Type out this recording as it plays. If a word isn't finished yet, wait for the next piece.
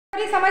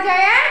समझ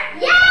आया?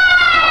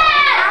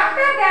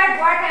 After that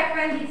what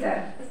happened teacher?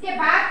 इसके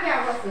बाद क्या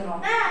हुआ सुनो।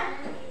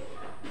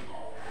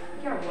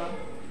 क्या हुआ?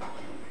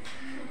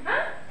 हाँ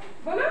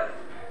बोलो।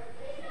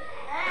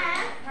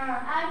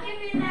 आके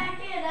मिला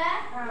के ना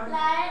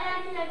लाए ना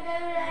कि लगा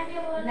मिला के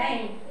बोल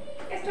नहीं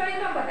स्टोरी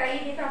तो बताइए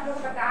नहीं तो आप लोग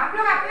बता, आप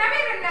लोग अपना भी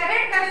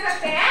नरेट कर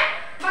सकते हैं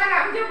मगर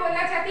हम जो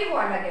बोलना चाहती वो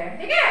अलग है,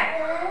 ठीक है?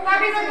 तो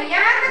अभी सुनो,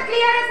 यहाँ तक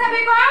क्लियर है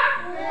सभी को?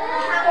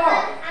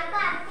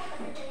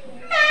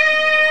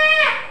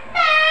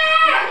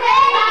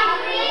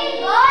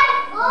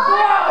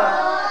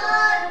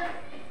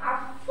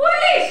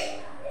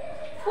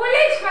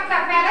 फुलिश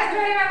मतलब पहले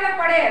स्टोरी में हमने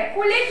पढ़े,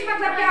 फुलिश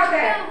मतलब क्या होता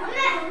है?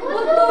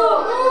 बुद्धू,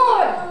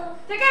 मूर्ख,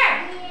 ठीक है?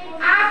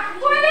 आप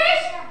foolish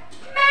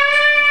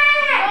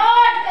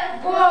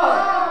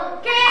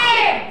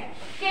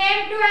came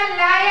to a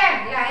lion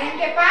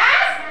के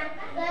पास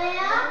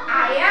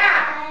आया।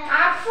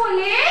 आप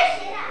foolish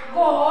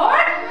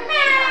goat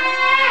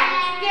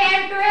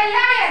came to a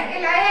lion, ये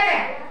lion है,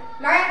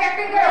 lion की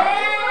एक्टिंग करो।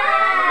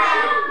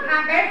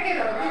 हाँ बैठ के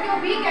करो क्योंकि वो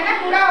वीक है ना,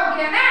 पूरा हो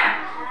गया ना,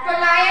 तो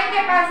lion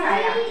के पास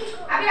आया।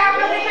 अभी आप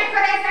लोग रिपीट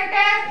करें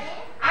सेंटेंस,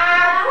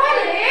 आप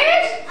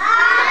foolish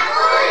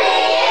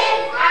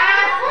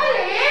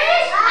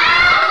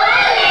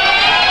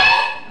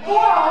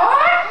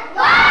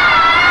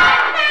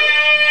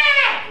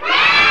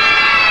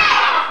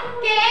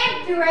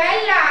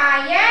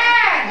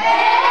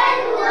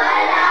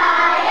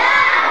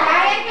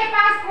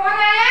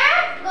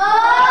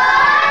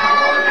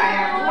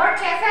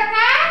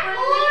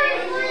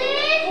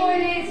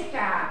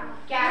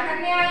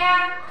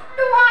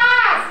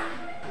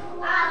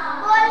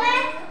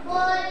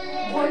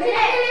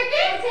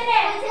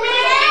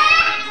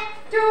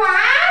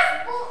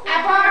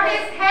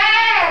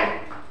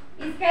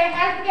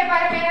के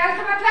बारे में। हेल्थ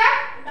मतलब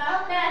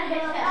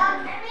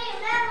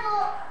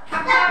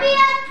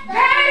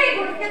वेरी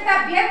गुड, के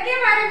तबीयत के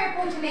बारे में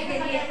पूछने के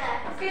लिए।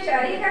 उसके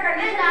शरीर का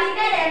कंडीशन ठीक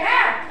है ना?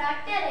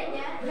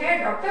 मैं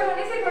डॉक्टर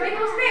होने से थोड़ी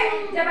पूछते,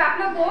 जब आप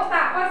लोग दोस्त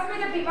आपस में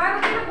जब बीमार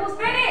होते तो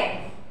पूछते हैं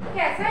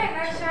कैसा है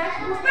ना, शायद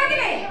पूछता कि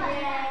नहीं?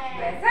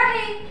 वैसा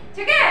ही,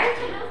 ठीक है?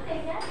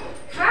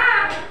 हाँ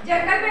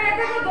जंगल में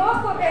रहते तो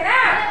दोस्त होते ना,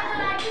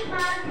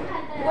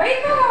 वही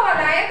तो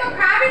लाए तो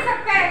खा भी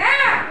सकता है ना,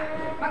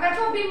 मगर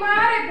वो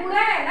बीमार है,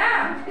 बूढ़ा है ना,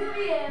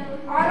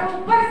 और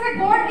ऊपर से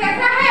गोट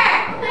कैसा है?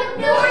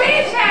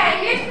 फूलिश है।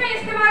 इंग्लिश में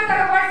इस्तेमाल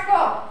करो वर्ड्स को,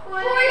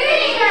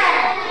 फूलिश है।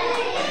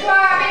 तो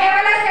अब ये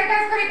वाला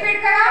सेंटेंस को रिपीट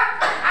करो,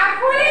 a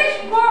foolish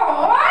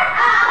goat,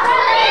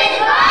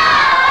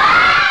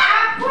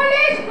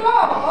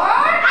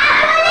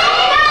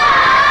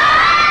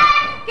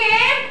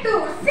 came to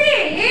see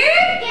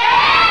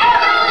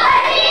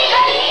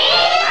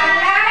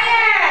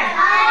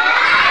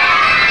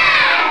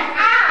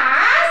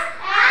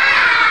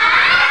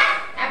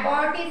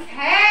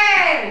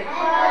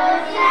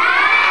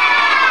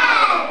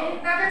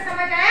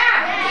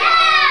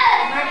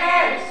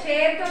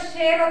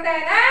होता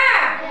है ना,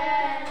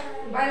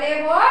 भले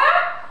वो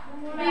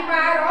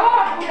बीमार हो,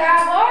 बूढ़ा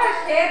हो,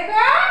 शेर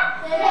तो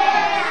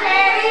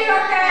शेर ही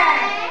होता है।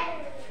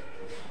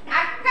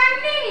 A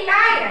cunning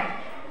lion,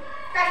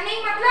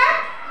 cunning मतलब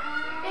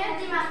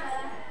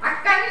a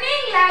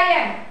cunning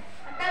lion,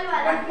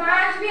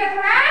 बदमाश भी है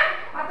थोड़ा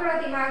और थोड़ा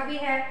दिमाग भी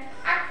है।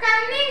 A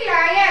cunning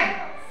lion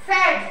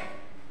said,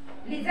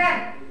 listen,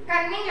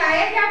 cunning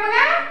lion क्या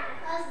बोला?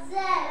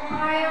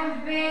 I am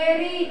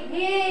very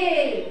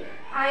ill,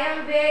 I am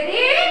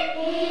very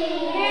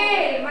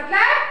ill,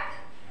 मतलब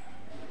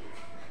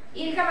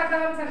इल का मतलब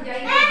हम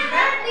समझाएंगे।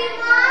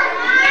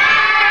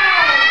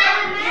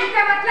 इल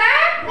का मतलब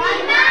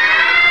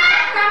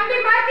कम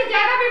बीमार कि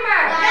ज्यादा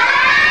बीमार?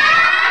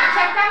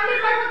 अच्छा कम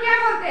बीमार को क्या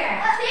बोलते हैं?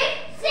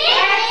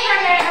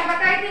 एक्सीलेंट। हम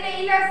बताए थे ना,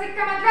 इल और सिक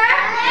का मतलब।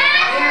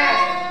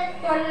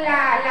 तो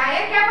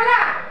लायन क्या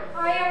बोला?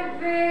 I am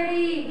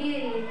very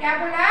ill, क्या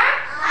बोला?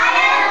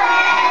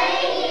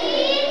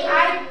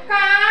 I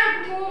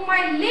can't move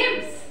my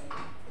limbs,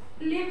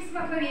 limbs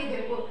मतलब ये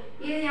देखो,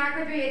 ये यहाँ का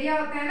जो एरिया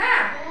होता है ना,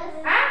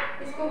 हाँ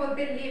इसको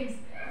बोलते हैं लिम्स।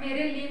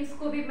 मेरे लिम्स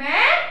को भी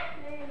मैं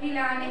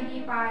हिला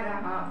नहीं पा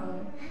रहा हूँ,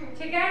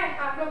 ठीक है?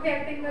 आप लोग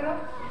एक्टिंग करो।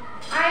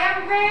 I am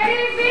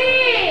very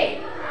weak,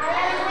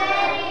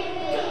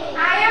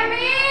 I am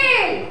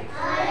ill,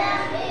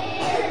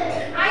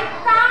 I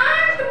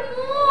can't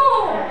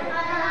move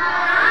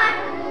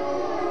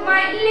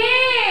my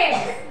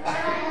limbs,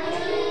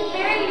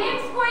 मेरे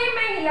लिम्स को ही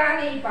मैं हिला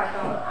नहीं पाता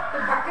हूँ। तो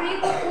बकरी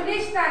तो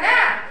फुलिश था ना,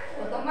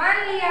 वो तो मान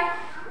लिया,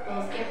 तो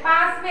उसके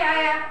पास में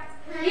आया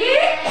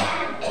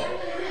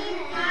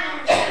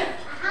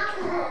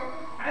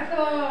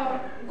तो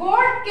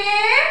गोट के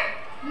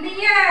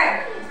नियर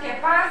उसके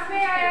पास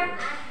में आया,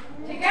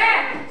 ठीक है?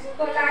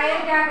 तो लायन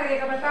क्या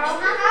करेगा बताओ?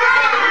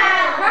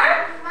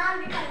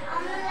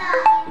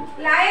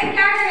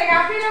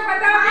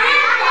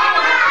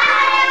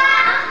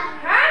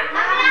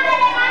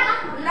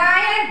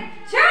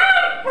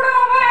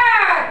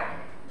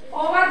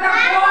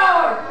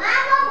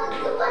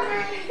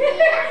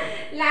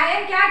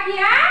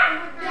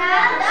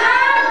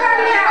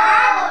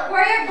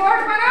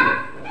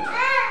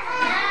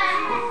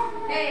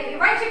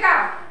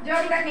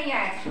 तक नहीं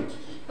आया।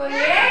 तो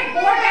ये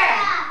बोट है।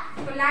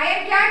 तो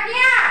लायन क्या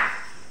किया,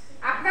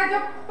 अपना जो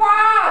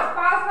पॉज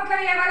मतलब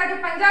ये वाला जो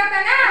पंजा होता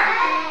है ना,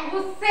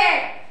 उससे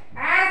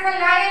as a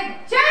lion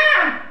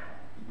jump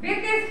with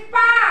his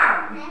पाव,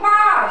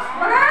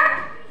 बोला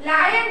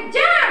लायन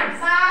जंप।